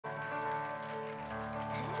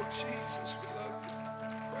Jesus, we love you.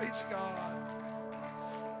 Praise God.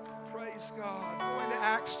 Praise God. Going to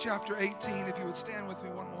Acts chapter 18, if you would stand with me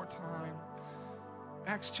one more time.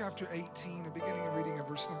 Acts chapter 18, beginning of reading of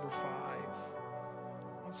verse number 5.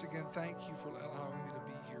 Once again, thank you for allowing me to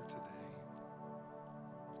be here today.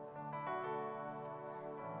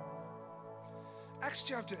 Acts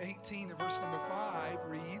chapter 18 and verse number 5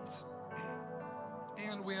 reads,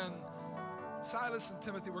 "And when Silas and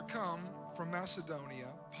Timothy were come from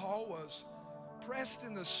Macedonia, Paul was pressed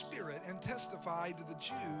in the Spirit and testified to the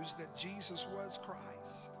Jews that Jesus was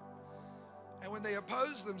Christ. And when they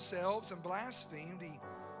opposed themselves and blasphemed, he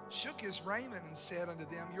shook his raiment and said unto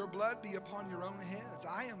them, Your blood be upon your own heads.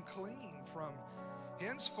 I am clean. From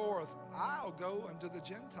henceforth I'll go unto the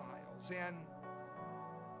Gentiles." And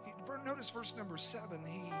notice verse number 7,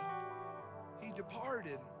 he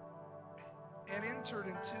departed and entered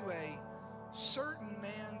into a certain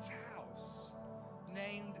man's house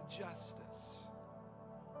named Justus,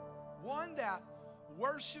 one that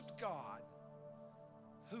worshiped God,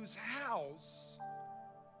 whose house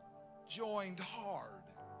joined hard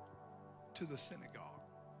to the synagogue.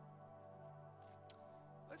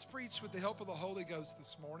 Let's preach with the help of the Holy Ghost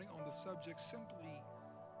this morning on the subject simply,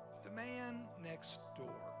 the man next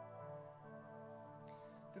door.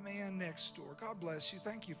 The man next door. God bless you.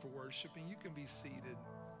 Thank you for worshiping. You can be seated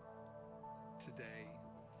today.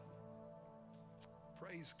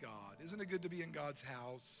 Praise God. Isn't it good to be in God's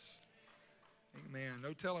house? Amen.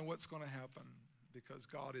 No telling what's going to happen because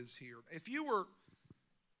God is here. If you were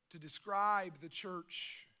to describe the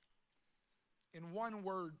church in one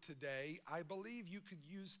word today, I believe you could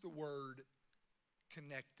use the word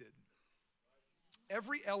connected.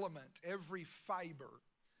 Every element, every fiber,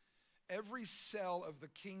 every cell of the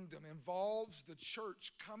kingdom involves the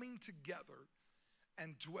church coming together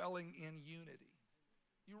and dwelling in unity.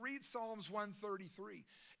 You read Psalms 133.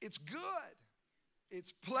 It's good,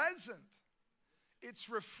 it's pleasant, it's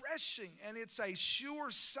refreshing, and it's a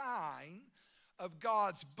sure sign of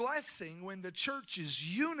God's blessing when the church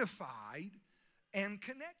is unified and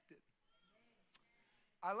connected.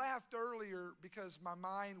 I laughed earlier because my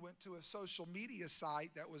mind went to a social media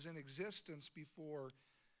site that was in existence before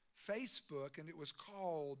Facebook, and it was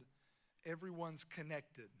called Everyone's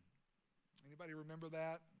Connected. Anybody remember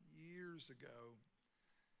that? Years ago.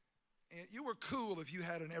 And you were cool if you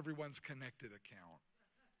had an Everyone's Connected account.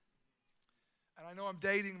 And I know I'm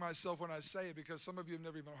dating myself when I say it because some of you have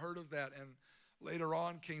never even heard of that. And later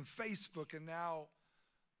on came Facebook, and now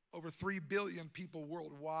over 3 billion people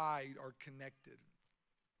worldwide are connected.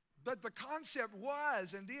 But the concept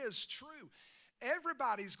was and is true.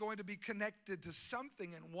 Everybody's going to be connected to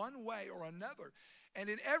something in one way or another. And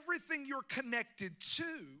in everything you're connected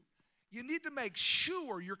to, you need to make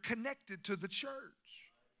sure you're connected to the church.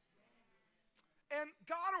 And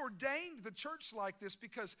God ordained the church like this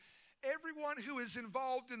because everyone who is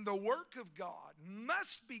involved in the work of God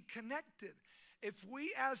must be connected if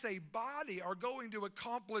we as a body are going to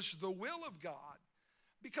accomplish the will of God.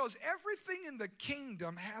 Because everything in the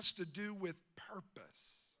kingdom has to do with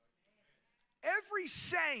purpose. Every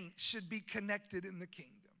saint should be connected in the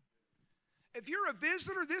kingdom. If you're a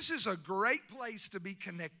visitor, this is a great place to be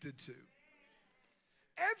connected to.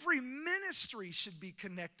 Every ministry should be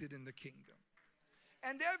connected in the kingdom.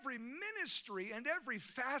 And every ministry and every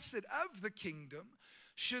facet of the kingdom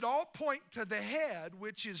should all point to the head,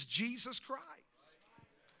 which is Jesus Christ.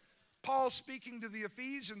 Paul, speaking to the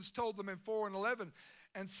Ephesians, told them in 4:11,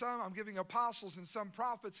 and some, I'm giving apostles and some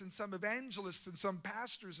prophets and some evangelists and some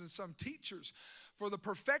pastors and some teachers for the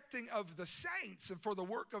perfecting of the saints and for the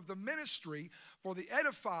work of the ministry, for the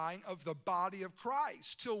edifying of the body of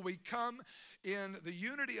Christ, till we come in the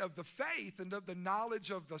unity of the faith and of the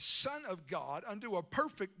knowledge of the Son of God unto a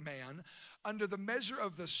perfect man, under the measure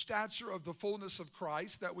of the stature of the fullness of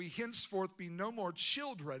Christ, that we henceforth be no more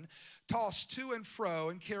children, tossed to and fro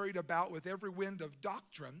and carried about with every wind of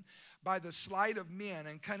doctrine, by the sleight of men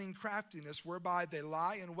and cunning craftiness, whereby they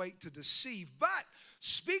lie in wait to deceive. But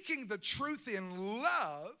speaking the truth in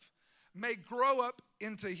love, may grow up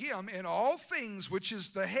into him in all things, which is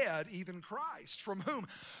the head, even Christ, from whom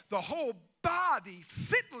the whole body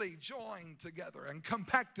fitly joined together and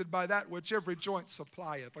compacted by that which every joint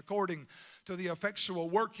supplieth, according to the effectual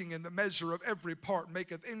working in the measure of every part,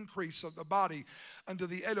 maketh increase of the body unto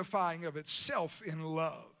the edifying of itself in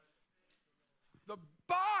love. The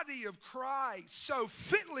body of Christ, so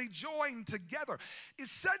fitly joined together,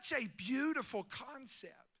 is such a beautiful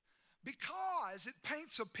concept because it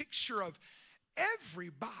paints a picture of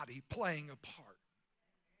everybody playing a part.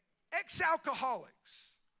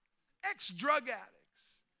 Ex-alcoholics, ex-drug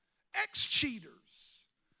addicts, ex-cheaters,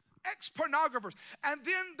 ex-pornographers, and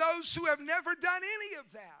then those who have never done any of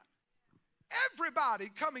that. Everybody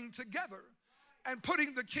coming together and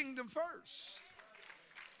putting the kingdom first.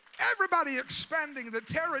 Everybody expanding the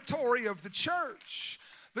territory of the church.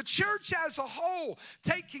 The church as a whole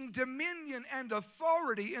taking dominion and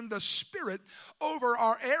authority in the Spirit over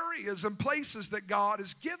our areas and places that God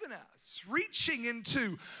has given us, reaching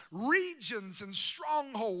into regions and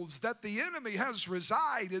strongholds that the enemy has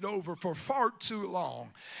resided over for far too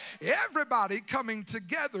long. Everybody coming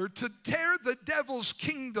together to tear the devil's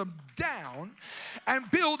kingdom down and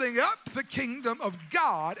building up the kingdom of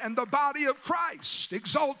God and the body of Christ,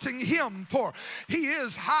 exalting Him, for He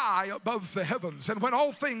is high above the heavens. And when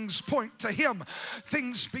all things point to Him,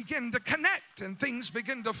 things begin to connect and things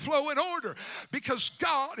begin to flow in order, because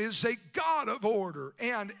God is a God of order,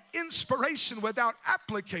 and inspiration without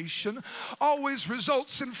application always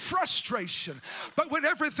results in frustration. But when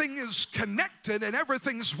everything is connected and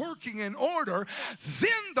everything's working in order,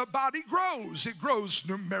 then the body grows. It grows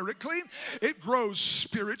numerically, it grows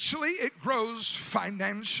spiritually, it grows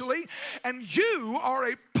financially, and you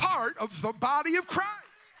are a part of the body of Christ.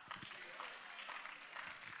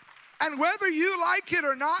 And whether you like it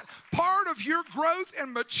or not, part of your growth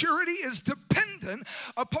and maturity is dependent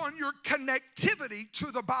upon your connectivity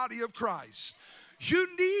to the body of Christ. You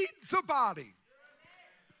need the body.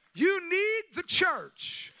 You need the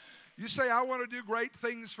church. You say, I want to do great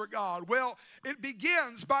things for God. Well, it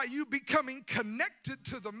begins by you becoming connected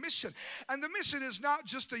to the mission. And the mission is not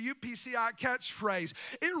just a UPCI catchphrase.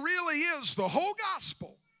 It really is the whole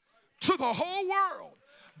gospel to the whole world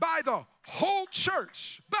by the whole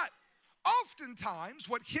church. But oftentimes,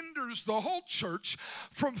 what hinders the whole church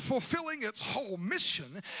from fulfilling its whole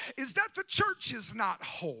mission is that the church is not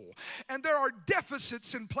whole. And there are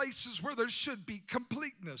deficits in places where there should be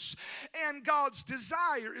completeness. And God's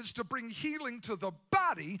desire is to bring healing to the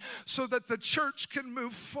body so that the church can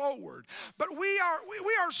move forward. But we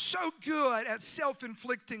are so good at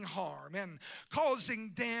self-inflicting harm and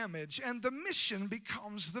causing damage, and the mission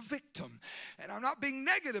becomes the victim. And I'm not being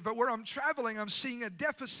negative, but where I'm traveling, I'm seeing a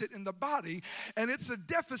deficit in the body. And it's a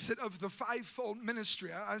deficit of the fivefold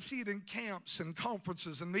ministry. I see it in camps and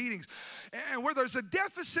conferences and meetings. And where there's a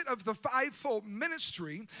deficit of the fivefold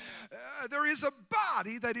ministry, there is a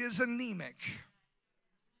body that is anemic.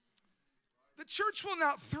 The church will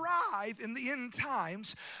not thrive in the end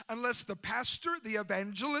times unless the pastor, the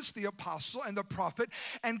evangelist, the apostle, and the prophet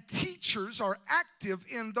and teachers are active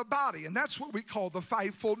in the body. And that's what we call the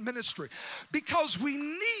fivefold ministry, because we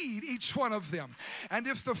need each one of them. And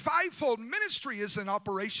if the fivefold ministry is in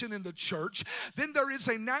operation in the church, then there is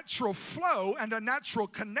a natural flow and a natural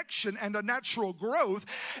connection and a natural growth,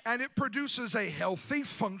 and it produces a healthy,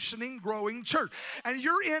 functioning, growing church. And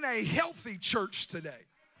you're in a healthy church today.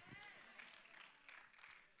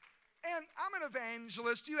 And I'm an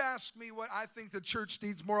evangelist. You ask me what I think the church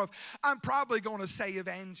needs more of, I'm probably going to say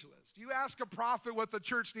evangelist. You ask a prophet what the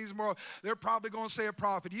church needs more of, they're probably going to say a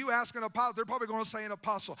prophet. You ask an apostle, they're probably going to say an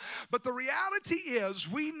apostle. But the reality is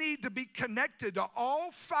we need to be connected to all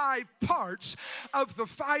five parts of the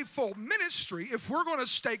fivefold ministry if we're going to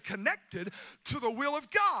stay connected to the will of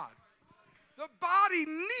God. The body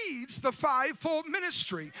needs the fivefold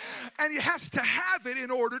ministry, and it has to have it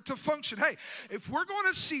in order to function. Hey, if we're going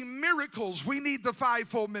to see miracles, we need the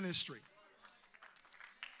fivefold ministry.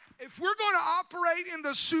 If we're going to operate in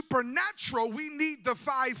the supernatural, we need the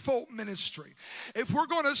fivefold ministry. If we're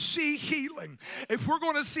going to see healing, if we're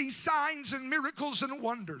going to see signs and miracles and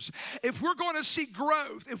wonders, if we're going to see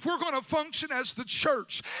growth, if we're going to function as the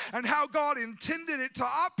church and how God intended it to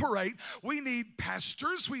operate, we need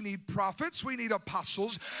pastors, we need prophets, we need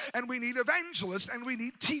apostles, and we need evangelists, and we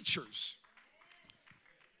need teachers.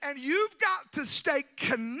 And you've got to stay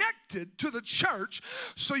connected to the church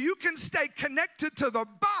so you can stay connected to the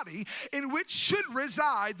body in which should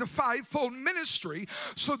reside the fivefold ministry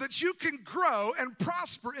so that you can grow and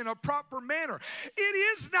prosper in a proper manner. It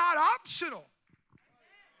is not optional.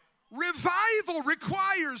 Revival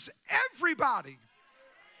requires everybody.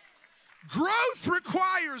 Growth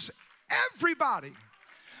requires everybody.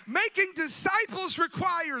 Making disciples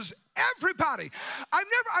requires everybody. I've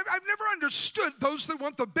never understood those that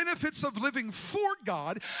want the benefits of living for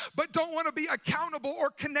God but don't want to be accountable or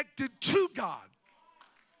connected to God.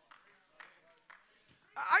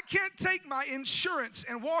 I can't take my insurance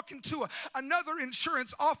and walk into another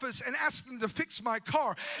insurance office and ask them to fix my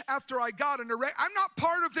car after I got in a wreck. I'm not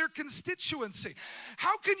part of their constituency.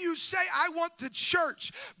 How can you say I want the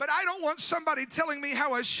church, but I don't want somebody telling me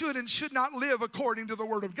how I should and should not live according to the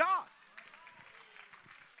Word of God?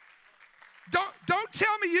 Don't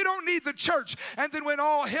tell me you don't need the church. And then when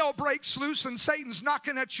all hell breaks loose and Satan's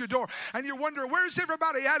knocking at your door and you're wondering, where's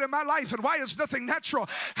everybody at in my life and why is nothing natural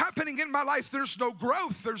happening in my life? There's no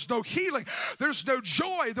growth. There's no healing. There's no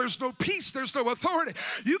joy. There's no peace. There's no authority.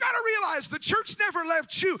 You got to realize the church never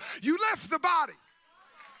left you. You left the body.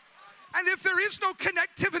 And if there is no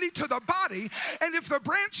connectivity to the body, and if the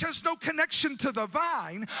branch has no connection to the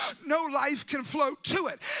vine, no life can flow to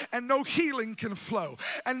it, and no healing can flow,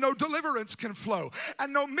 and no deliverance can flow,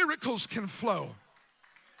 and no miracles can flow.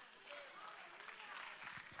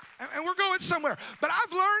 And we're going somewhere. But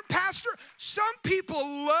I've learned, Pastor, some people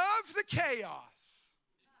love the chaos,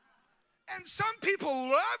 and some people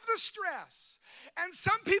love the stress, and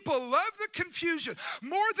some people love the confusion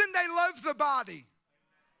more than they love the body.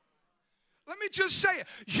 Let me just say it.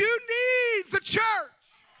 You need the church.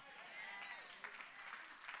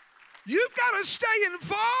 You've got to stay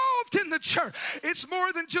involved in the church. It's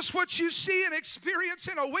more than just what you see and experience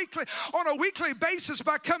on a weekly basis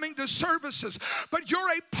by coming to services. But you're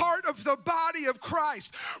a part of the body of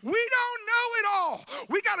Christ. We don't know it all.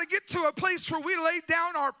 We got to get to a place where we lay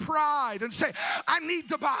down our pride and say, I need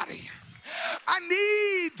the body. I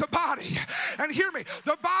need the body. And hear me,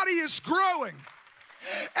 the body is growing.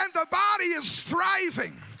 And the body is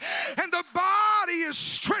thriving, and the body is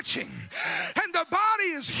stretching, and the body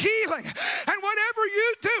is healing. And whatever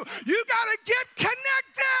you do, you got to get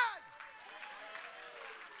connected.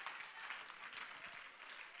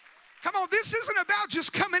 Come on, this isn't about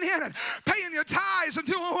just coming in and paying your tithes and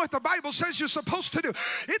doing what the Bible says you're supposed to do.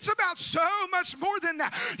 It's about so much more than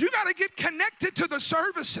that. You got to get connected to the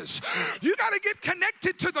services. You got to get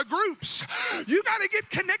connected to the groups. You got to get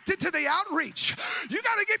connected to the outreach. You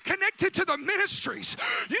got to get connected to the ministries.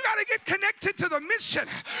 You got to get connected to the mission.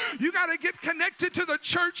 You got to get connected to the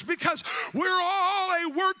church, because we're all a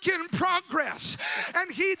work in progress.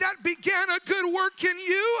 And he that began a good work in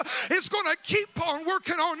you is going to keep on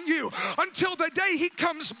working on you until the day he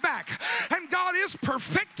comes back. And God is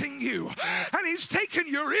perfecting you, and he's taking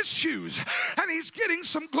your issues and he's getting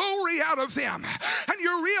some glory out of them. And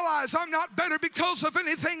you realize, I'm not better because of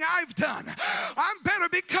anything I've done. I'm better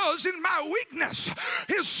because in my weakness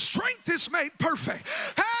his strength is made perfect.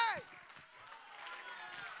 Hey,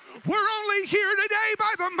 we're only here today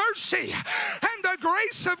by the mercy and the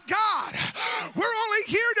grace of God. We're only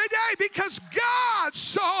here today because God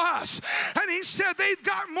saw us and he said they've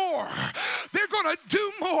got more. They're going to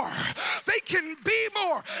do more. They can be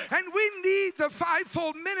more. And we need the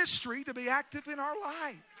fivefold ministry to be active in our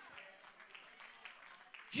life.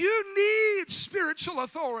 You need spiritual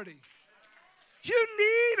authority. You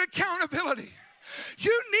need accountability.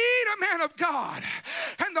 You need a man of God.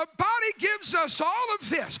 And the body gives us all of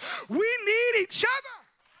this. We need each other.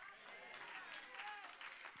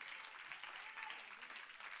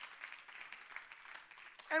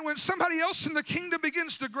 And when somebody else in the kingdom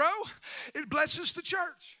begins to grow, it blesses the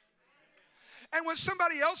church. And when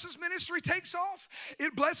somebody else's ministry takes off,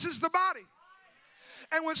 it blesses the body.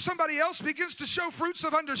 And when somebody else begins to show fruits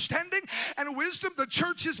of understanding and wisdom, the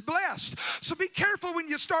church is blessed. So be careful when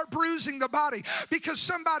you start bruising the body, because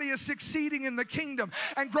somebody is succeeding in the kingdom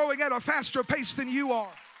and growing at a faster pace than you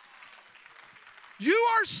are. You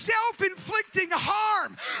are self-inflicting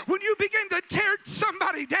harm when you begin to tear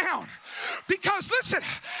somebody down. Because listen,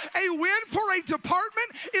 a win for a department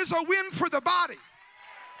is a win for the body.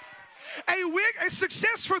 A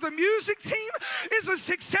success for the music team is a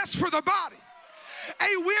success for the body.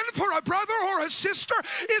 A win for a brother or a sister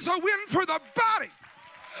is a win for the body.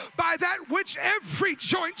 By that which every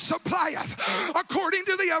joint supplieth, according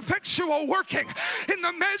to the effectual working in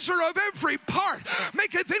the measure of every part,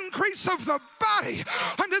 maketh increase of the body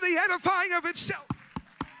unto the edifying of itself.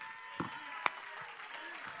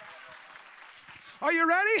 Are you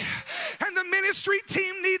ready? And the ministry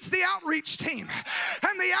team needs the outreach team.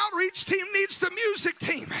 And the outreach team needs the music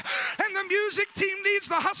team. And the music team needs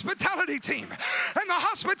the hospitality team. And the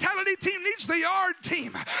hospitality team needs the yard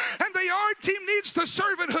team. And the yard team needs the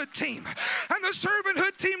servanthood team. And the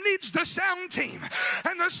servanthood team needs the sound team.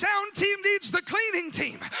 And the sound team needs the cleaning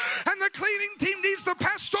team. And the cleaning team needs the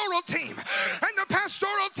pastoral team. And the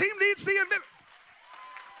pastoral team needs the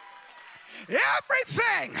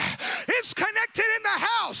Everything is connected in the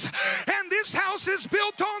house, and this house is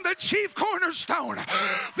built on the chief cornerstone.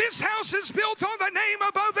 This house is built on the name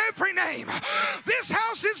above every name. This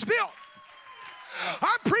house is built.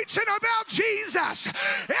 I'm preaching about Jesus.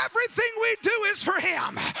 Everything we do is for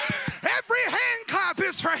him. Every hand clap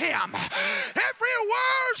is for him. Every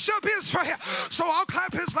worship is for him. So I'll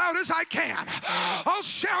clap as loud as I can. I'll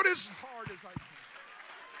shout as hard as I can.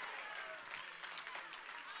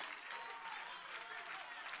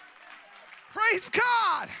 Praise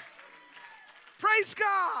God. Praise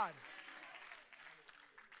God.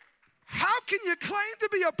 How can you claim to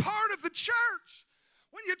be a part of the church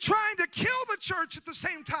when you're trying to kill the church at the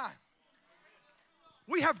same time?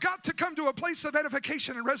 We have got to come to a place of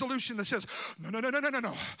edification and resolution that says,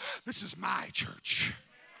 no. This is my church.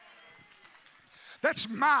 That's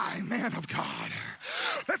my man of God.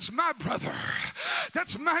 That's my brother.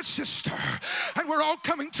 That's my sister. And we're all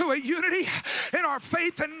coming to a unity in our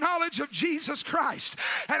faith and knowledge of Jesus Christ.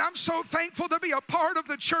 And I'm so thankful to be a part of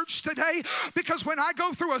the church today, because when I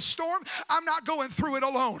go through a storm, I'm not going through it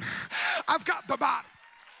alone. I've got the body.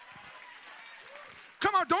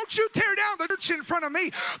 Come on, don't you tear down the church in front of me.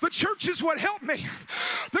 The church is what helped me.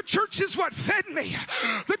 The church is what fed me.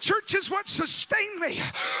 The church is what sustained me.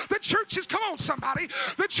 The church is, come on somebody,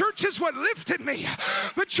 the church is what lifted me.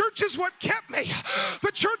 The church is what kept me.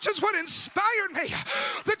 The church is what inspired me.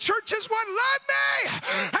 The church is what led me.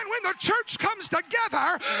 And when the church comes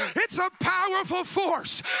together, it's a powerful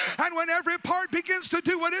force. And when every part begins to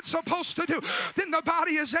do what it's supposed to do, then the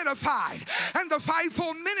body is edified. And the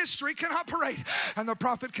fivefold ministry can operate. And the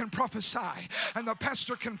prophet can prophesy, and the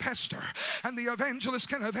pastor can pastor, and the evangelist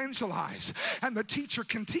can evangelize, and the teacher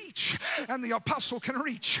can teach, and the apostle can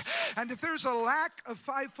reach. And if there's a lack of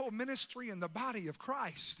fivefold ministry in the body of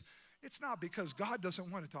Christ, it's not because God doesn't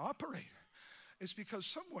want it to operate. It's because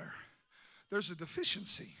somewhere there's a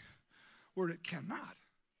deficiency where it cannot.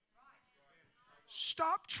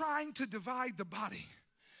 Stop trying to divide the body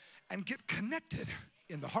and get connected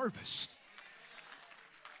in the harvest.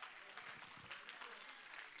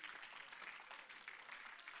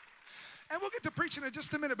 And we'll get to preaching in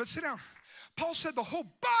just a minute, but sit down. Paul said the whole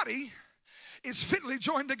body is fitly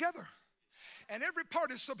joined together. And every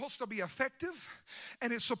part is supposed to be effective,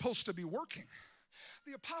 and it's supposed to be working.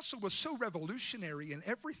 The apostle was so revolutionary in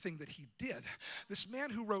everything that he did. This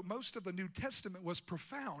man who wrote most of the New Testament was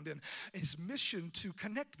profound in his mission to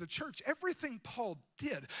connect the church. Everything Paul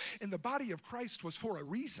did in the body of Christ was for a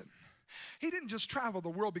reason. He didn't just travel the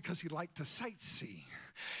world because he liked to sightsee.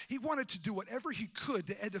 He wanted to do whatever he could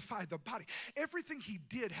to edify the body. Everything he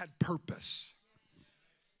did had purpose.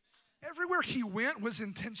 Everywhere he went was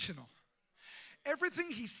intentional. Everything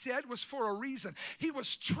he said was for a reason. He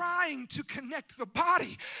was trying to connect the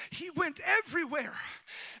body. He went everywhere.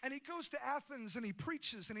 And he goes to Athens and he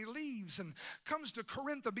preaches and he leaves and comes to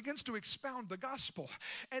Corinth and begins to expound the gospel.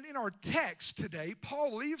 And in our text today,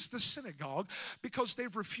 Paul leaves the synagogue because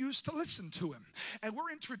they've refused to listen to him. And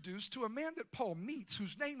we're introduced to a man that Paul meets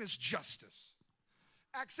whose name is Justus.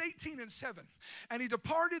 Acts 18:7. And he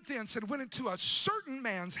departed thence and went into a certain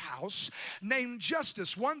man's house named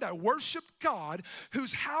Justus, one that worshiped God,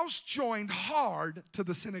 whose house joined hard to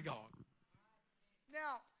the synagogue.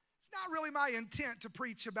 Now, it's not really my intent to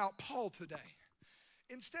preach about Paul today.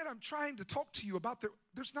 Instead, I'm trying to talk to you about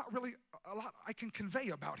there's not really a lot I can convey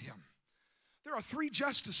about him. There are 3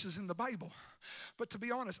 Justuses in the Bible. But to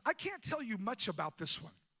be honest, I can't tell you much about this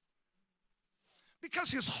one.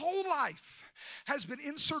 Because his whole life has been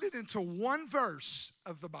inserted into one verse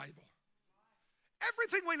of the Bible.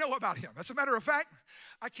 Everything we know about him. As a matter of fact,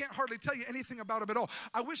 I can't hardly tell you anything about him at all.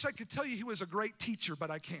 I wish I could tell you he was a great teacher,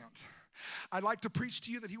 but I can't. I'd like to preach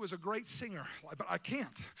to you that he was a great singer, but I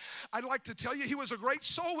can't. I'd like to tell you he was a great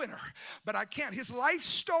soul winner, but I can't. His life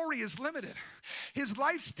story is limited. His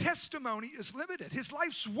life's testimony is limited. His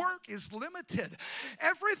life's work is limited.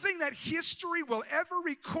 Everything that history will ever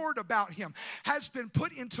record about him has been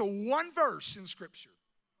put into one verse in Scripture.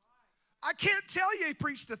 I can't tell you he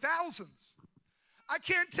preached to thousands. I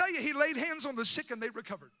can't tell you he laid hands on the sick and they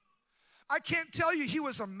recovered. I can't tell you he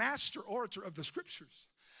was a master orator of the Scriptures.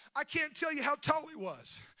 I can't tell you how tall he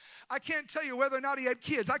was. I can't tell you whether or not he had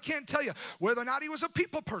kids. I can't tell you whether or not he was a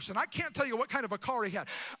people person. I can't tell you what kind of a car he had.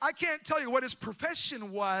 I can't tell you what his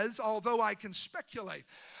profession was, although I can speculate.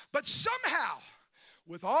 But somehow,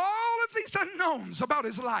 with all of these unknowns about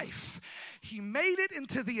his life, he made it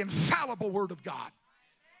into the infallible Word of God.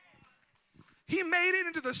 He made it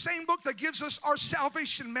into the same book that gives us our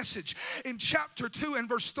salvation message in chapter 2 and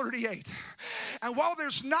verse 38. And while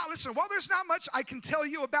there's not much I can tell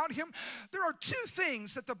you about him, there are 2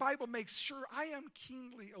 things that the Bible makes sure I am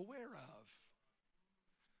keenly aware of.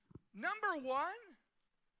 Number 1,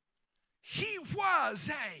 he was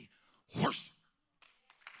a worshiper.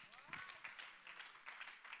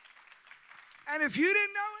 And if you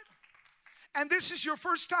didn't know it, and this is your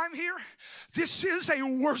first time here, this is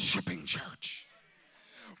a worshiping church.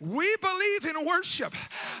 We believe in worship,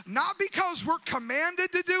 not because we're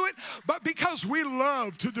commanded to do it, but because we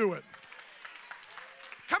love to do it.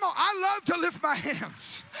 Come on, I love to lift my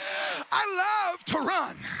hands. I love to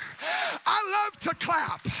run. I love to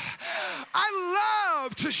clap. I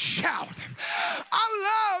love to shout.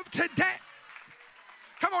 I love to dance.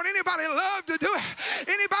 Come on, anybody love to do it?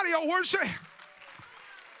 Anybody a worship?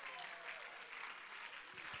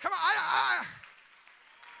 Come on,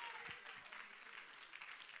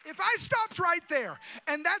 if I stopped right there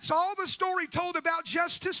and that's all the story told about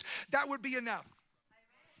Justice, that would be enough.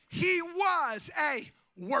 He was a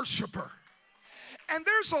worshiper. And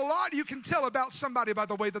there's a lot you can tell about somebody by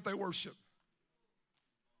the way that they worship.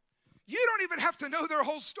 You don't even have to know their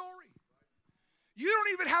whole story. You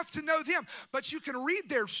don't even have to know them, but you can read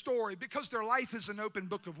their story because their life is an open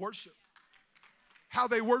book of worship. How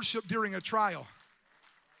they worship during a trial.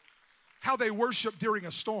 How they worship during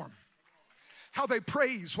a storm. How they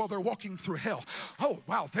praise while they're walking through hell. Oh,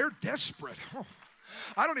 wow, they're desperate. Oh,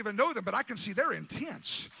 I don't even know them, but I can see they're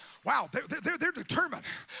intense. Wow, they're determined.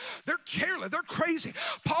 They're careless. They're crazy.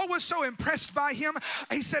 Paul was so impressed by him,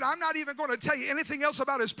 he said, I'm not even going to tell you anything else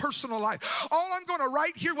about his personal life. All I'm going to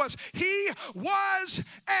write here was, he was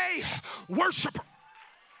a worshiper.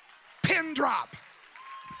 Pin drop.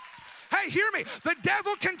 Hey, hear me. The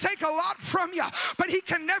devil can take a lot from you, but he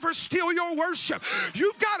can never steal your worship.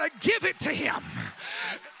 You've got to give it to him.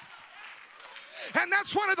 And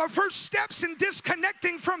that's one of the first steps in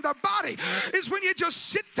disconnecting from the body is when you just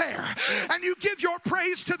sit there and you give your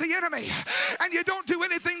praise to the enemy and you don't do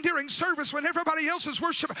anything during service when everybody else is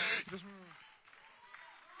worshiping.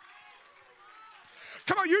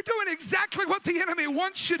 Come on, you're doing exactly what the enemy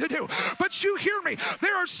wants you to do. But you hear me.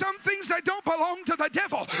 There are some things that don't belong to the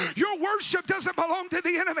devil. Your worship doesn't belong to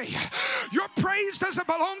the enemy. Your praise doesn't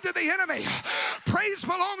belong to the enemy. Praise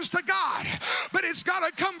belongs to God, but it's got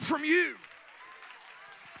to come from you.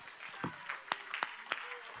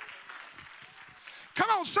 Come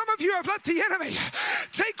on, some of you have let the enemy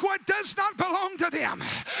take what does not belong to them.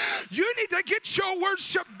 You need to get your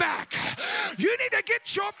worship back. You need to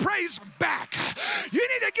get your praise back. You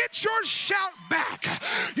need to get your shout back.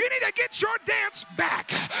 You need to get your dance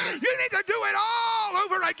back. You need to do it all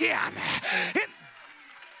over again.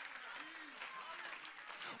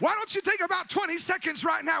 Why don't you take about 20 seconds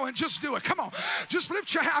right now and just do it? Come on. Just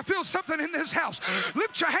lift your hand. I feel something in this house.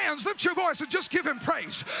 Lift your hands, lift your voice, and just give him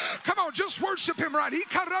praise. Come on, just worship him right.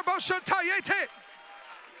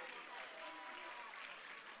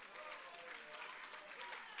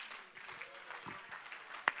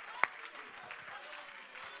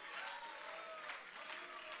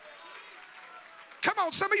 Come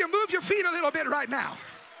on, some of you move your feet a little bit right now.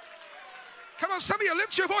 Come on, some of you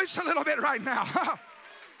lift your voice a little bit right now.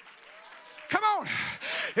 Come on.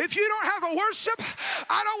 If you don't have a worship,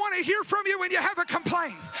 I don't want to hear from you when you have a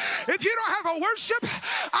complaint. If you don't have a worship,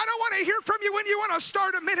 I don't want to hear from you when you want to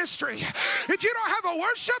start a ministry. If you don't have a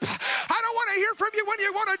worship, I don't want to hear from you when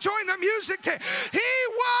you want to join the music team. He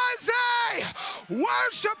was a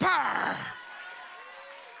worshiper.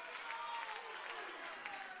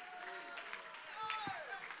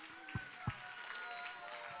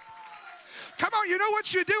 Come on, you know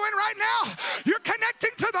what you're doing right now? You're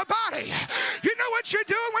connecting to the body. You know what you're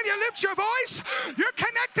doing when you lift your voice? You're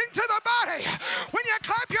connecting to the body. When you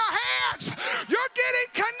clap your hands, you're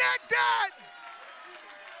getting connected.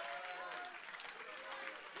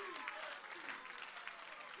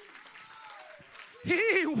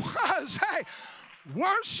 He was a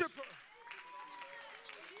worshiper.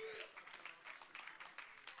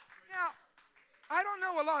 Now, I don't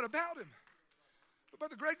know a lot about him.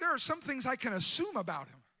 Brother Greg, there are some things I can assume about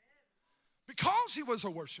him because he was a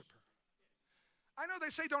worshiper. I know they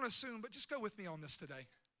say don't assume, but just go with me on this today.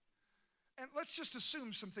 And let's just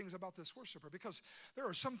assume some things about this worshiper because there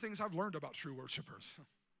are some things I've learned about true worshipers.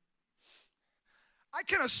 I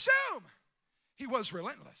can assume he was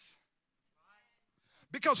relentless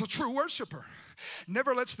because a true worshiper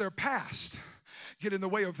never lets their past get in the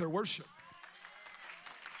way of their worship.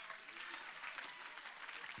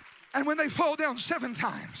 And when they fall down 7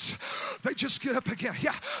 times, they just get up again.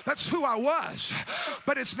 Yeah, that's who I was,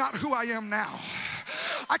 but it's not who I am now.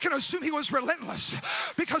 I can assume he was relentless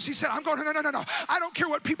because he said, I'm going, no. I don't care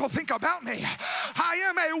what people think about me. I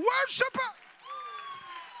am a worshiper.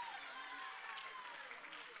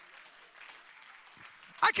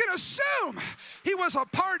 I can assume he was a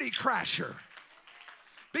party crasher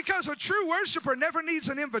because a true worshiper never needs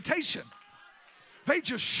an invitation. They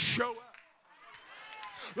just show up.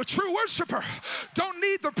 The true worshiper don't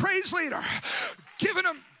need the praise leader giving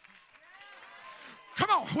him. Come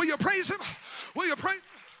on, will you praise him? Will you praise?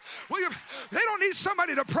 They don't need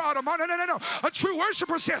somebody to prod them on. No. A true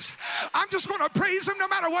worshiper says, I'm just going to praise him no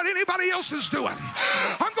matter what anybody else is doing.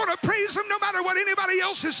 I'm going to praise him no matter what anybody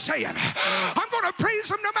else is saying. I'm going to praise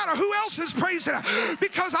him no matter who else is praising him,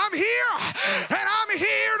 because I'm here and I'm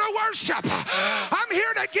here to worship. I'm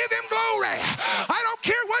here to give him glory. I don't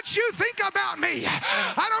care what you think about me.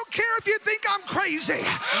 I don't care if you think I'm crazy.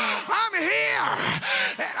 I'm here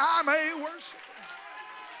and I'm a worshiper.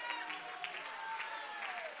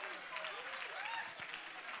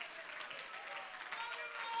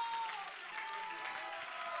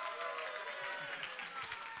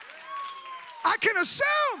 I can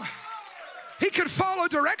assume he could follow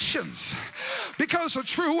directions, because a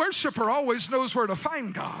true worshiper always knows where to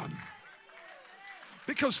find God.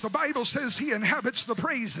 Because the Bible says he inhabits the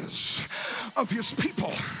praises of his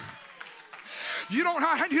people. You don't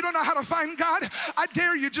know how to find God? I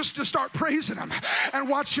dare you just to start praising him and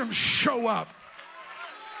watch him show up.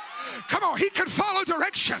 Come on, he could follow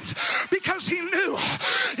directions because he knew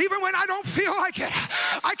even when I don't feel like it,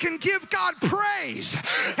 I can give God praise,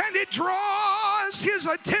 and it draws his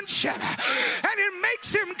attention and it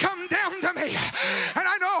makes him come down to me. And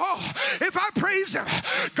I know if I praise him,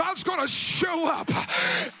 God's going to show up.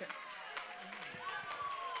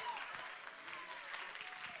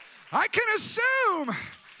 I can assume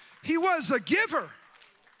he was a giver,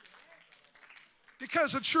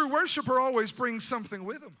 because a true worshiper always brings something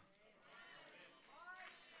with him.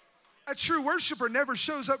 A true worshiper never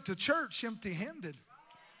shows up to church empty-handed.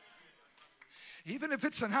 Even if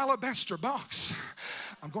it's an alabaster box,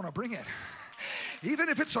 I'm going to bring it. Even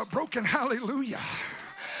if it's a broken hallelujah,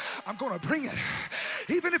 I'm going to bring it.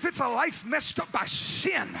 Even if it's a life messed up by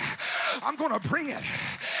sin, I'm going to bring it.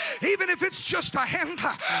 Even if it's just a hand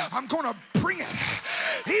clap, I'm going to bring it.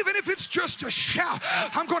 Even if it's just a shout,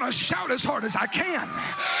 I'm going to shout as hard as I can.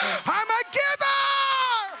 I'm a giver.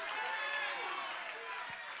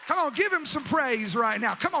 Come on, give him some praise right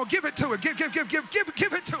now. Come on, give it to it. Give it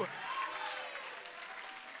to it.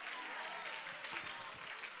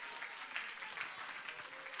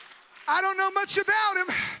 I don't know much about him,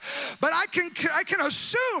 but I can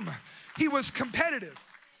assume he was competitive.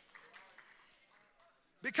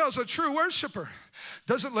 Because a true worshiper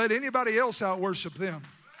doesn't let anybody else out worship them.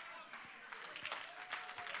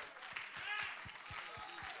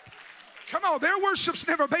 Come on, their worship's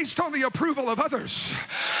never based on the approval of others.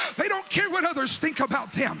 They don't care what others think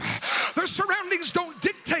about them. Their surroundings don't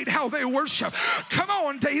dictate how they worship. Come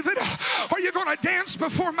on, David. Are you going to dance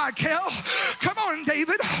before Michael? Come on,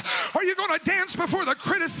 David. Are you going to dance before the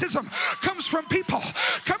criticism comes from people?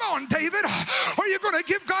 Come on, David. Are you going to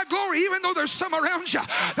give God glory even though there's some around you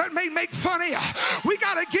that may make fun of you? We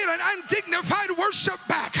got to get an undignified worship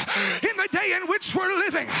back in the day in which we're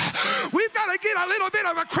living. We've got to get a little bit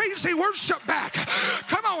of a crazy worship back.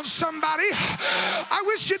 Come on, somebody. I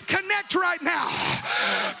wish you'd connect right now.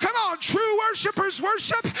 Come on, true worshipers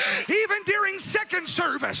worship even during second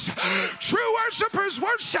service. True worshipers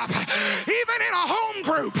worship even in a home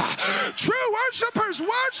group. True worshipers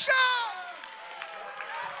worship.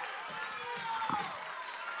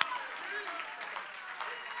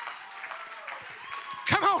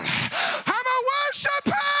 Come on, I'm a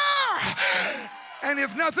worshiper. And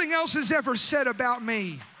if nothing else is ever said about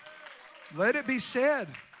me, let it be said,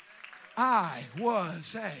 I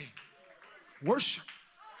was a worshiper.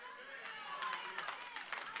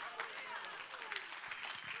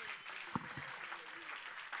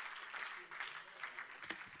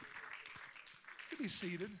 You can be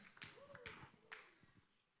seated.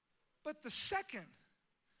 But the second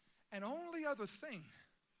and only other thing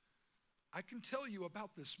I can tell you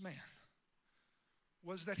about this man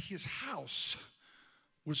was that his house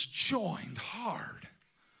was joined hard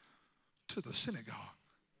to the synagogue.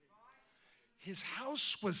 His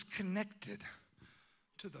house was connected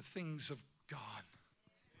to the things of God.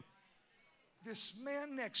 This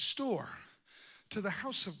man next door to the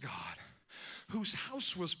house of God, whose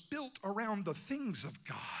house was built around the things of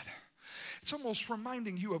God. It's almost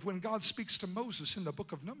reminding you of when God speaks to Moses in the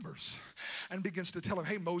book of Numbers and begins to tell him,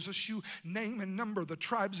 hey, Moses, you name and number the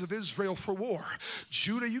tribes of Israel for war.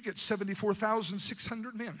 Judah, you get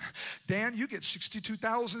 74,600 men. Dan, you get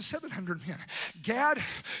 62,700 men. Gad,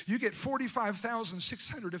 you get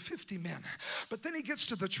 45,650 men. But then he gets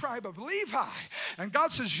to the tribe of Levi, and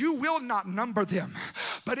God says, you will not number them,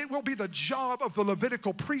 but it will be the job of the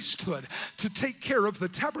Levitical priesthood to take care of the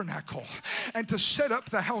tabernacle and to set up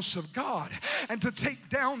the house of God and to take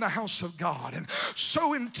down the house of God. And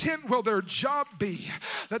so intent will their job be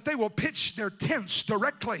that they will pitch their tents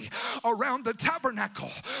directly around the tabernacle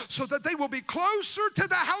so that they will be closer to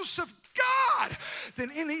the house of God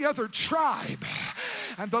than any other tribe.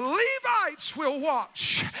 And the Levites will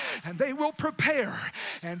watch, and they will prepare,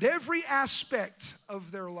 and every aspect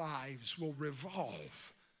of their lives will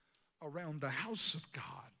revolve around the house of God.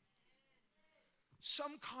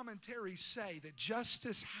 Some commentaries say that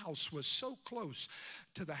Justice's house was so close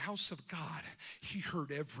to the house of God, he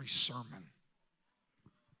heard every sermon.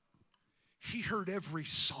 He heard every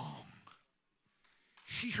song.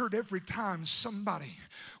 He heard every time somebody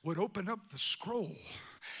would open up the scroll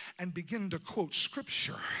and begin to quote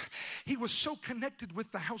scripture. He was so connected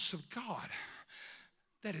with the house of God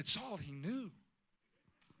that it's all he knew.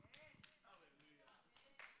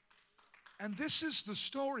 And this is the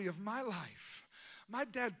story of my life. My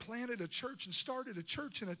dad planted a church and started a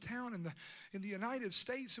church in a town in the United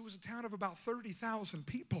States. It was a town of about 30,000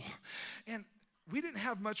 people. And we didn't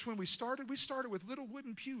have much when we started. We started with little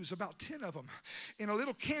wooden pews, about 10 of them, in a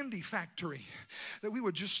little candy factory that we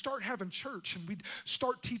would just start having church, and we'd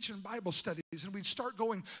start teaching Bible studies, and we'd start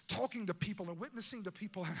going, talking to people and witnessing to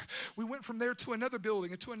people. And we went from there to another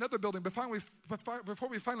building and to another building before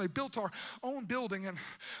we finally built our own building, and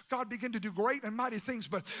God began to do great and mighty things.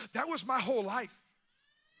 But that was my whole life.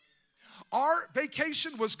 Our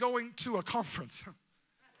vacation was going to a conference.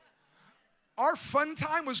 Our fun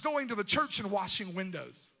time was going to the church and washing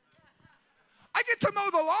windows. I get to mow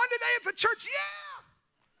the lawn today at the church. Yeah!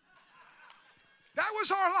 That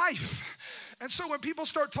was our life. And so when people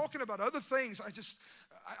start talking about other things,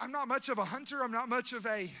 I'm not much of a hunter. I'm not much of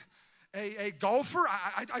a golfer.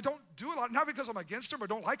 I don't do a lot, not because I'm against them or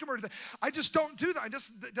don't like them or anything. I just don't do that.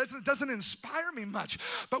 It doesn't inspire me much.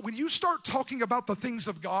 But when you start talking about the things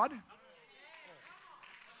of God,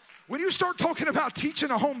 when you start talking about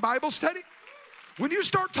teaching a home Bible study, when you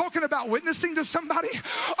start talking about witnessing to somebody,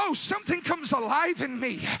 oh, something comes alive in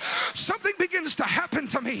me. Something begins to happen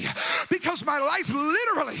to me because my life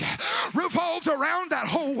literally revolved around that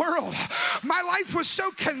whole world. My life was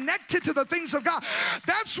so connected to the things of God.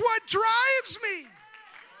 That's what drives me.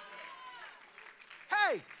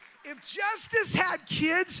 Hey, if Justice had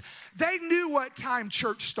kids, they knew what time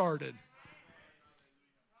church started.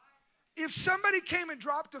 If somebody came and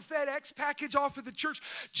dropped a FedEx package off at the church,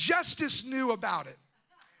 Justice knew about it.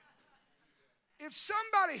 If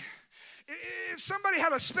somebody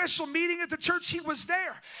had a special meeting at the church, he was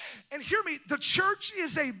there. And hear me, the church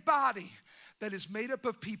is a body that is made up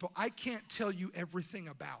of people I can't tell you everything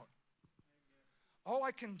about. All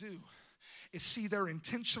I can do is see they're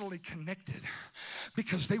intentionally connected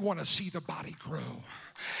because they want to see the body grow.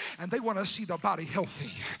 And they want to see the body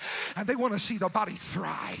healthy. And they want to see the body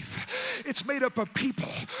thrive. It's made up of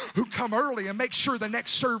people who come early and make sure the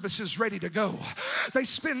next service is ready to go. They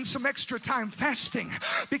spend some extra time fasting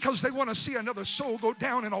because they want to see another soul go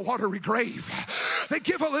down in a watery grave. They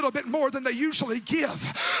give a little bit more than they usually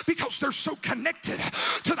give because they're so connected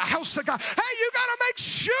to the house of God. Hey, you got to make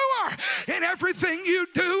sure in everything you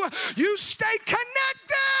do, you stay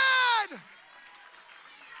connected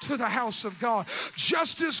to the house of God.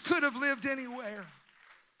 Justice could have lived anywhere.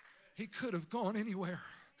 He could have gone anywhere.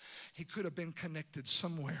 He could have been connected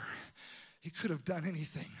somewhere. He could have done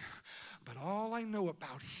anything. But all I know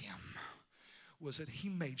about him was that he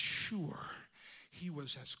made sure he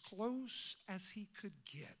was as close as he could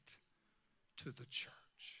get to the church.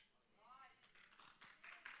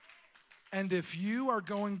 And if you are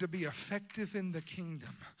going to be effective in the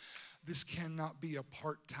kingdom, this cannot be a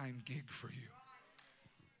part-time gig for you.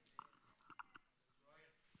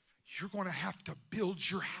 You're going to have to build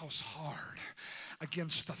your house hard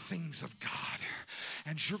against the things of God.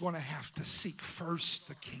 And you're going to have to seek first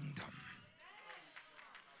the kingdom.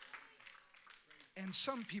 And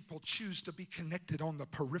some people choose to be connected on the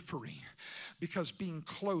periphery because being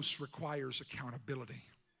close requires accountability.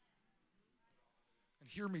 And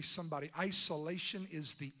hear me, somebody, isolation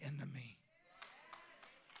is the enemy.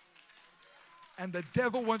 And the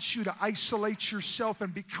devil wants you to isolate yourself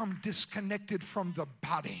and become disconnected from the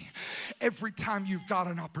body every time you've got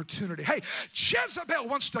an opportunity. Hey, Jezebel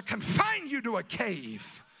wants to confine you to a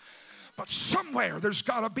cave. But somewhere there's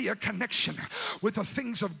got to be a connection with the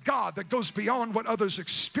things of God that goes beyond what others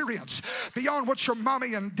experience, beyond what your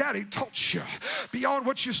mommy and daddy taught you, beyond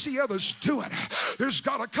what you see others doing. There's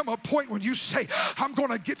got to come a point when you say, I'm going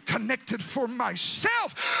to get connected for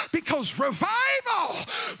myself, because revival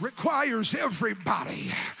requires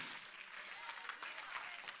everybody.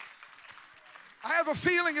 I have a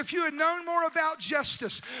feeling if you had known more about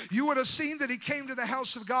Justice, you would have seen that he came to the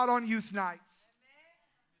house of God on youth nights.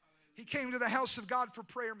 He came to the house of God for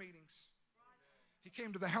prayer meetings. He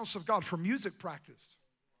came to the house of God for music practice.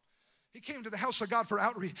 He came to the house of God for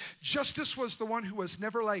outreach. Justice was the one who was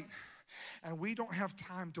never late. And we don't have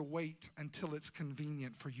time to wait until it's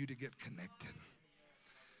convenient for you to get connected.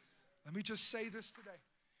 Let me just say this today.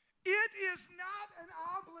 It is not an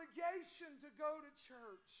obligation to go to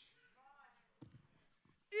church.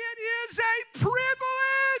 It is a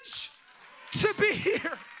privilege to be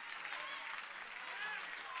here.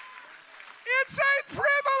 It's a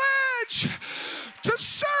privilege to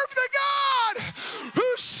serve the God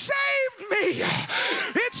who saved me.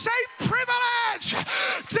 It's a privilege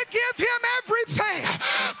to give him everything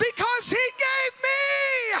because he gave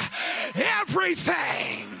me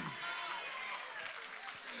everything.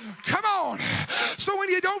 Come on. So when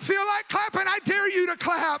you don't feel like clapping, I dare you to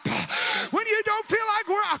clap. When you don't feel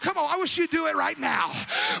like come on, I wish you'd do it right now.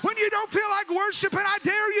 When you don't feel like worshiping, I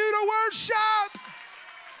dare you to worship.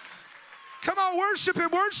 Come on, worship him,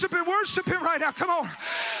 worship him, worship him right now. Come on.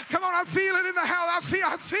 Come on, I feel it in the house. I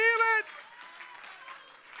feel it.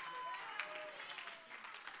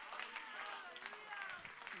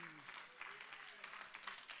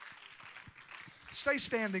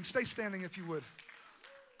 Stay standing if you would.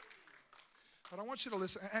 But I want you to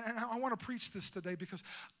listen, and I want to preach this today because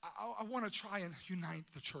I want to try and unite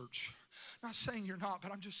the church. Not saying you're not, but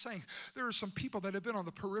I'm just saying there are some people that have been on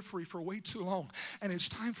the periphery for way too long, and it's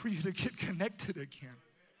time for you to get connected again.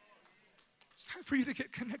 It's time for you to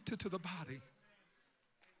get connected to the body.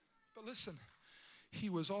 But listen, he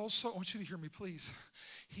was also, I want you to hear me please,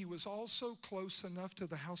 he was also close enough to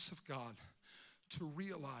the house of God to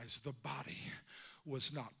realize the body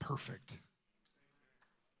was not perfect.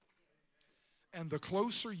 And the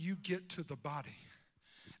closer you get to the body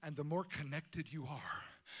and the more connected you are,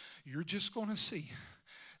 you're just going to see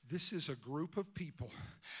this is a group of people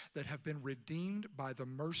that have been redeemed by the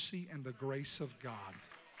mercy and the grace of God.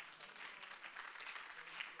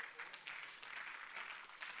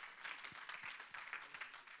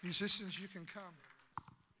 Musicians, you can come.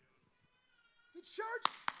 The church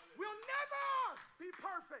will never be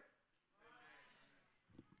perfect.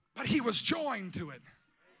 But he was joined to it.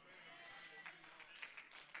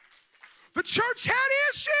 The church had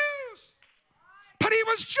issues, but he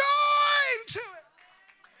was joined to it.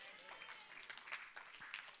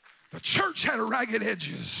 The church had ragged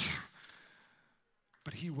edges,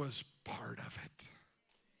 but he was part of it.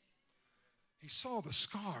 He saw the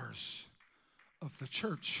scars of the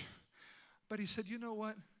church, but he said, you know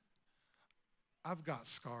what? I've got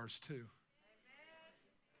scars too.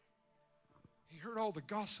 He heard all the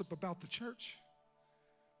gossip about the church,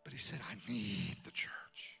 but he said, I need the church.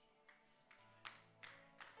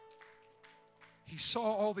 He saw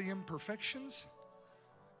all the imperfections,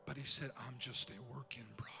 but he said, I'm just a work in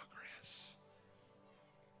progress.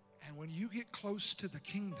 And when you get close to the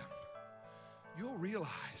kingdom, you'll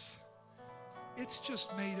realize it's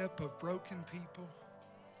just made up of broken people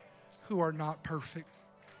who are not perfect.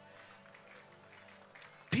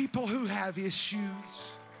 People who have issues.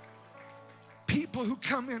 People who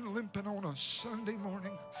come in limping on a Sunday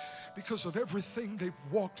morning because of everything they've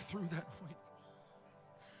walked through that week.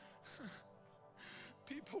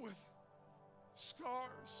 People with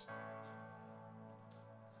scars.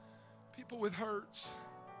 People with hurts.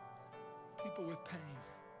 People with pain.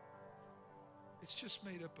 It's just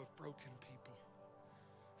made up of broken people.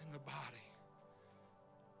 And the body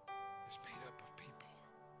is made up of people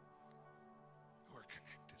who are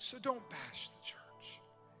connected. So don't bash the church.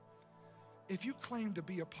 If you claim to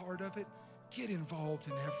be a part of it, get involved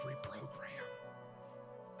in every program.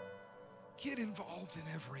 Get involved in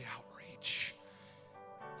every outreach.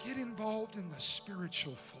 Get involved in the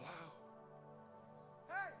spiritual flow.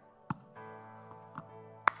 Hey,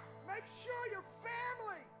 make sure your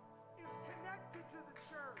family is connected to the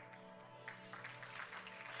church.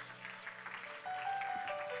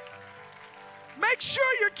 Make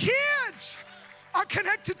sure your kids are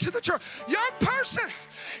connected to the church. Young person,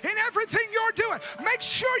 in everything you're doing, make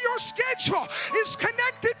sure your schedule is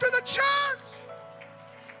connected to the church.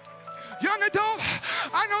 Young adult,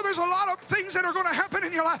 I know there's a lot of things that are going to happen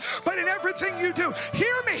in your life, but in everything you do,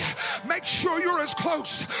 hear me, make sure you're as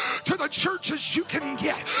close to the church as you can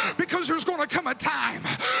get, because there's going to come a time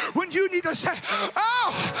when you need to say,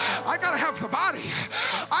 oh, I got to have the body.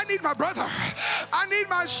 I need my brother. I need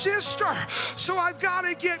my sister. So I've got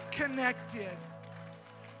to get connected.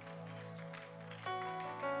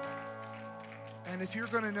 And if you're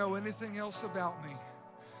going to know anything else about me,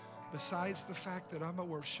 besides the fact that I'm a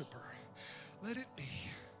worshiper, let it be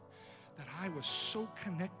that I was so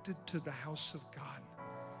connected to the house of God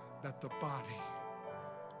that the body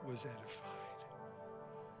was edified.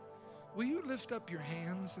 Will you lift up your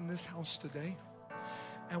hands in this house today?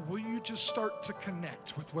 And will you just start to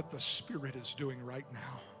connect with what the Spirit is doing right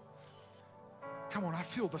now? Come on, I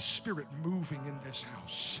feel the Spirit moving in this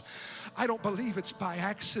house. I don't believe it's by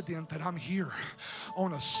accident that I'm here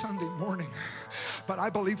on a Sunday morning, but I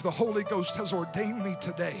believe the Holy Ghost has ordained me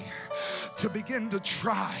today to begin to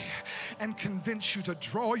try and convince you to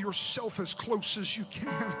draw yourself as close as you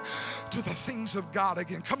can to the things of God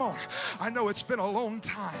again. Come on, I know it's been a long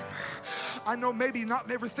time. I know maybe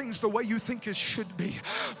not everything's the way you think it should be,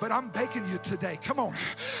 but I'm begging you today, come on,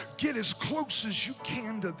 get as close as you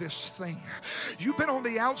can to this thing. You've been on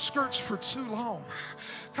the outskirts for too long.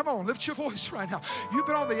 Come on, lift your voice right now. You've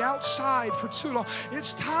been on the outside for too long.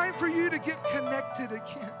 It's time for you to get connected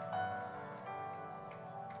again.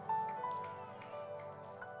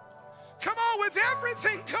 Come on, with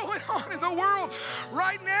everything going on in the world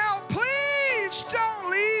right now, please don't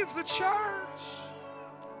leave the church.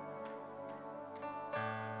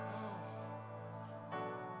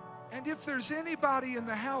 And if there's anybody in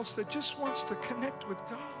the house that just wants to connect with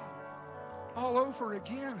God all over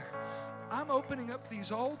again, I'm opening up these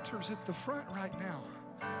altars at the front right now,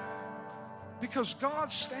 because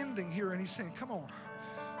God's standing here and He's saying, come on,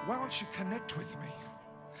 why don't you connect with me?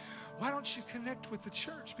 Why don't you connect with the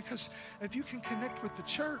church? Because if you can connect with the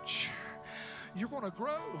church, you're going to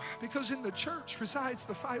grow, because in the church resides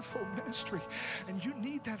the fivefold ministry, and you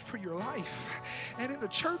need that for your life. And in the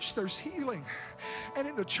church there's healing, and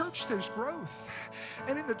in the church there's growth,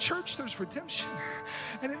 and in the church there's redemption,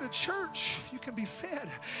 and in the church you can be fed,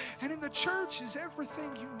 and in the church is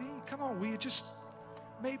everything you need. Come on, will you just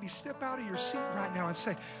maybe step out of your seat right now and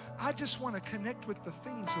say, I just want to connect with the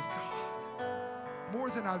things of God more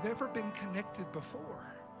than I've ever been connected before.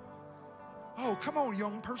 Oh, come on,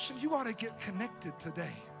 young person. You ought to get connected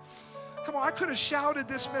today. Come on, I could have shouted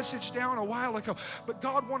this message down a while ago, but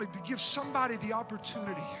God wanted to give somebody the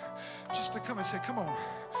opportunity just to come and say, come on,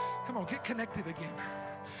 get connected again.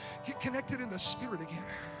 Get connected in the Spirit again.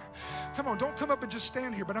 Come on, don't come up and just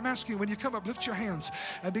stand here, but I'm asking you, when you come up, lift your hands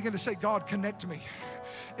and begin to say, God, connect me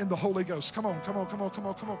in the Holy Ghost. Come on,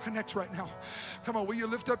 connect right now. Come on, will you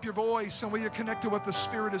lift up your voice and will you connect to what the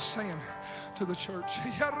Spirit is saying to the church?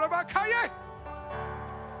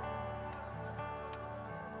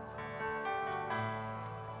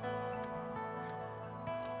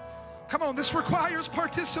 Come on, this requires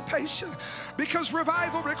participation, because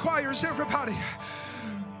revival requires everybody.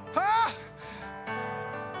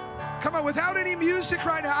 Come on, without any music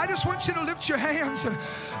right now, I just want you to lift your hands and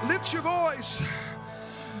lift your voice.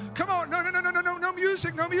 Come on, no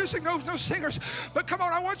music, no singers. But come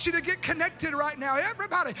on, I want you to get connected right now.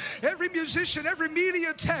 Everybody, every musician, every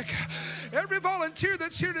media tech, every volunteer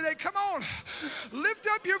that's here today, come on, lift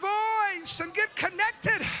up your voice and get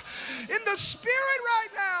connected in the Spirit right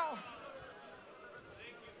now.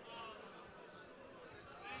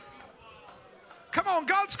 Come on,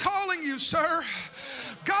 God's calling you, sir.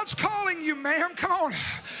 God's calling you, ma'am. Come on,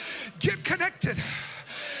 get connected.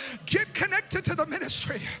 Get connected to the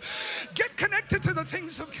ministry. Get connected to the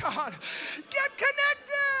things of God. Get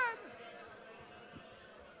connected.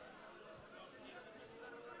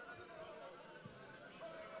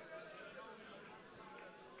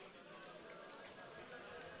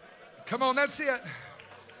 Come on, that's it.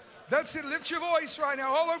 That's it. Lift your voice right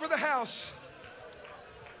now all over the house.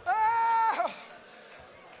 Oh!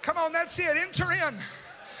 Come on, that's it. Enter in.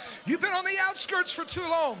 You've been on the outskirts for too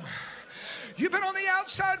long. You've been on the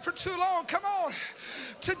outside for too long. Come on.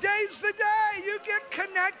 Today's the day you get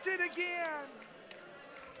connected again.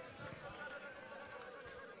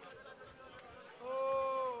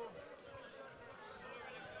 Oh.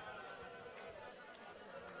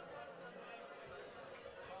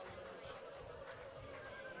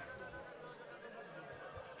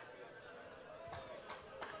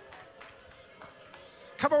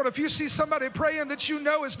 Come on, if you see somebody praying that you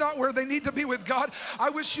know is not where they need to be with God,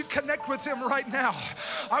 I wish you'd connect with them right now.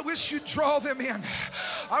 I wish you'd draw them in.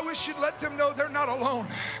 I wish you'd let them know they're not alone.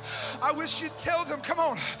 I wish you'd tell them, come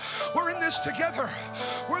on, we're in this together.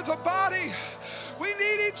 We're the body. We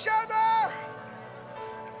need each other.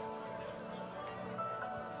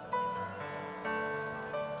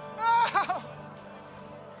 Oh.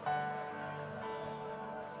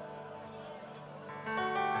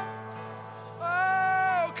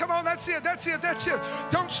 Come on, that's it.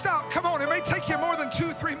 Don't stop. Come on, it may take you more than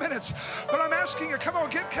 2-3 minutes, but I'm asking you, come on,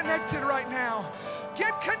 get connected right now.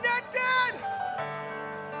 Get connected.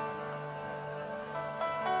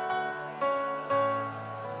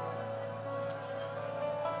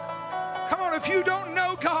 Come on, if you don't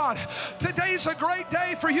know God, today's a great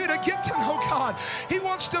day for you to get to know God. He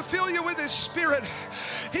wants to fill you with His Spirit.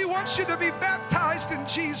 He wants you to be baptized in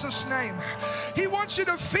Jesus' name. He wants you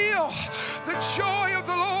to feel the joy of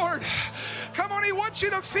the Lord. Come on, He wants you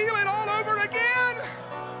to feel it all over again.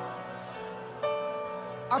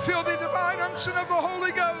 I feel the divine unction of the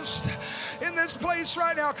Holy Ghost in this place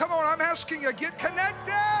right now. Come on, I'm asking you, get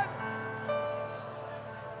connected.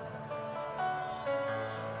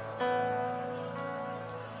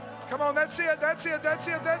 Come on, that's it, that's it, that's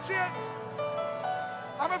it, that's it.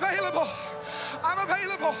 I'm available. I'm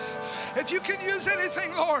available. If you can use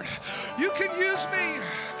anything, Lord, you can use me.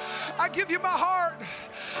 I give you my heart.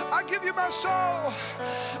 I give you my soul.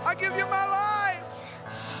 I give you my life.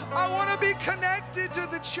 I want to be connected to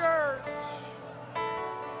the church.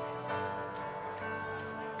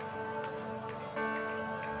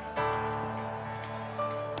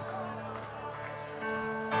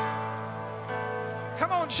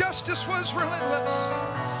 Come on, justice was relentless.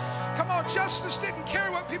 Come on, justice didn't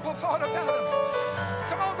care what people thought about him.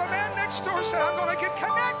 Come on, the man next door said, I'm going to get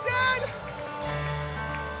connected.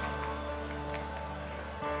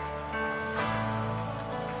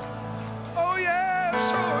 Oh,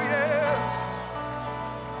 yes, oh, yes.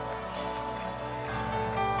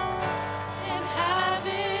 And have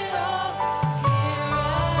it all. Here I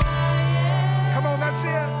am. Come on, that's it.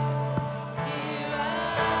 Here I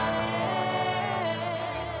am.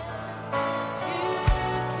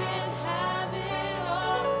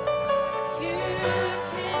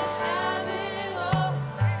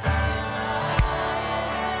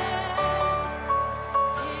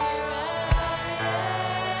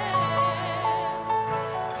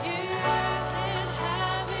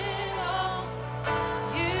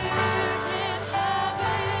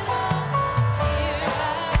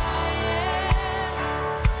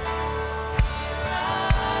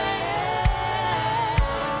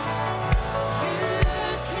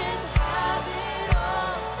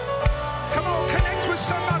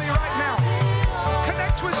 Somebody right now.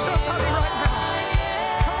 Connect with somebody right now.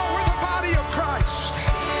 Come on, we're the body of Christ.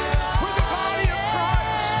 We're the body of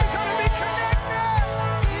Christ. We gotta be connected.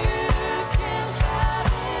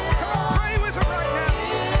 Come on, pray with him right now.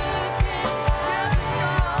 Yes,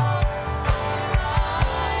 God.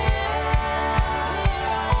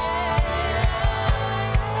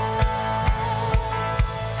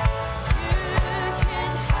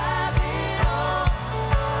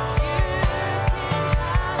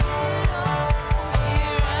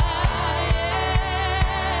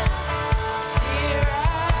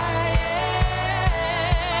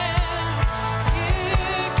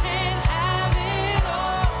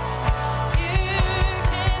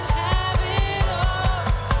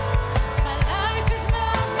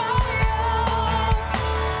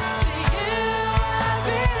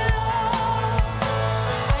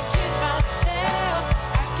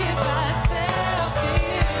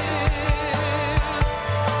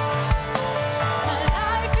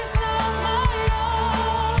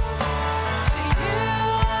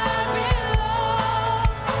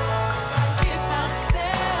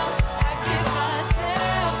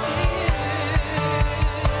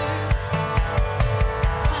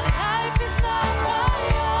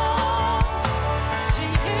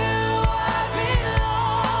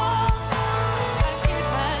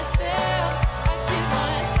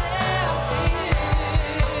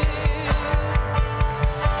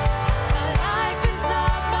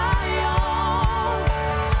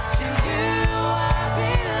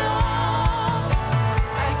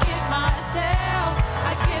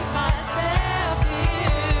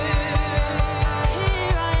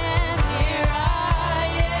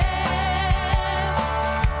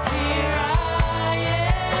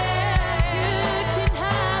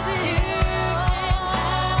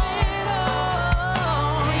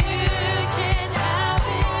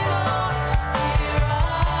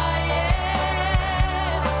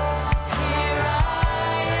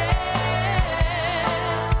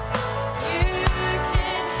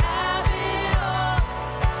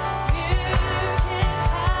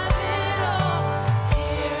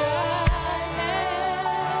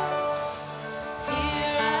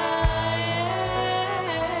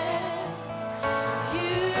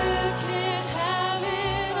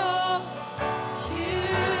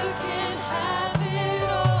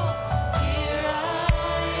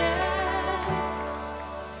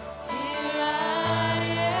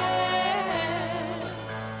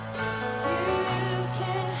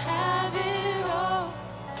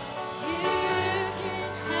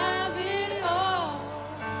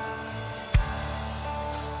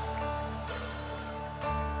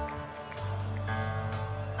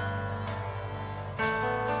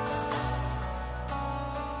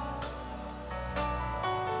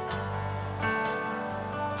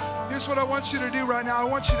 Here's what I want you to do right now. I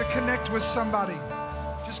want you to connect with somebody.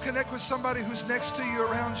 Just connect with somebody who's next to you,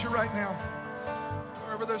 around you right now.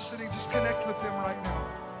 wherever they're sitting, just connect with them right now.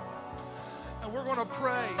 And we're going to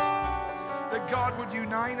pray that God would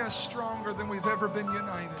unite us stronger than we've ever been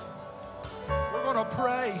united. We're going to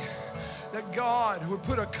pray that God would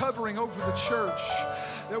put a covering over the church,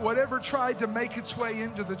 that whatever tried to make its way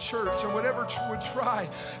into the church and whatever would try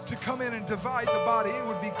to come in and divide the body, it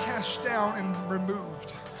would be cast down and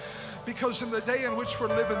removed. Because in the day in which we're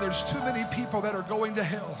living, there's too many people that are going to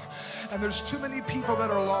hell, and there's too many people that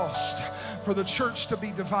are lost for the church to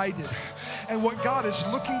be divided. And what God is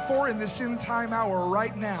looking for in this end time hour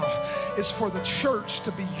right now is for the church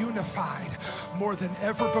to be unified more than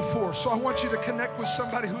ever before. So I want you to connect with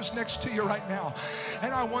somebody who's next to you right now,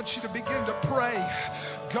 and I want you to begin to pray,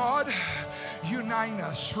 God, unite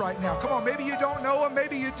us right now. Come on, maybe you don't know him,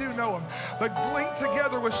 maybe you do know him, but link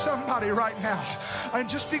together with somebody right now and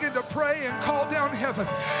just begin to pray and call down heaven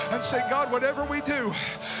and say, God, whatever we do,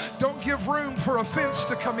 don't give room for offense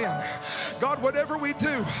to come in. God, whatever we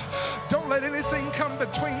do, don't let anything come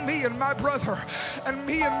between me and my brother and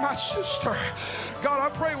me and my sister. God,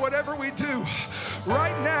 I pray whatever we do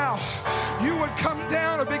right now, you would come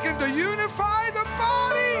down and begin to unify the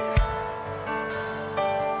body.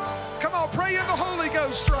 Come on, pray in the Holy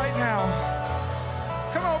Ghost right now.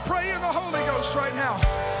 Come on, pray in the Holy Ghost right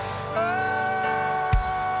now.